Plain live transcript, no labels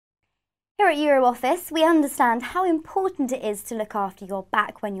Here at EuroOffice, we understand how important it is to look after your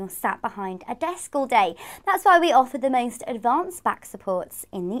back when you're sat behind a desk all day. That's why we offer the most advanced back supports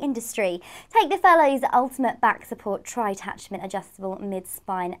in the industry. Take the Fellows Ultimate Back Support Tri-Attachment Adjustable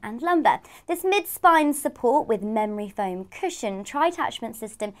Mid-Spine and Lumbar. This mid-spine support with memory foam cushion tri-attachment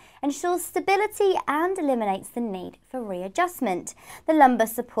system ensures stability and eliminates the need for readjustment. The lumbar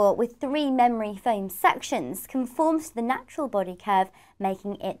support with 3 memory foam sections conforms to the natural body curve,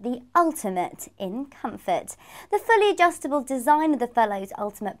 making it the ultimate in comfort. The fully adjustable design of the Fellows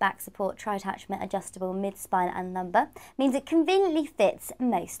Ultimate Back Support Tri-Attachment Adjustable Mid-Spine and Lumbar means it conveniently fits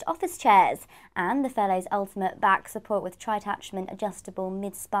most office chairs. And the Fellows Ultimate Back Support with Tri-Attachment Adjustable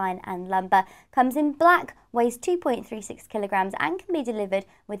Mid-Spine and Lumbar comes in black, weighs 2.36 kilograms and can be delivered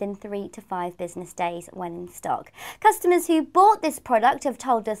within 3 to 5 business days when in stock. Customers who bought this product have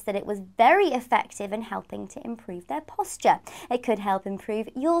told us that it was very effective in helping to improve their posture. It could help improve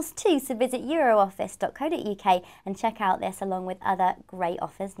yours too, so visit eurooffice.co.uk and check out this along with other great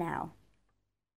offers now.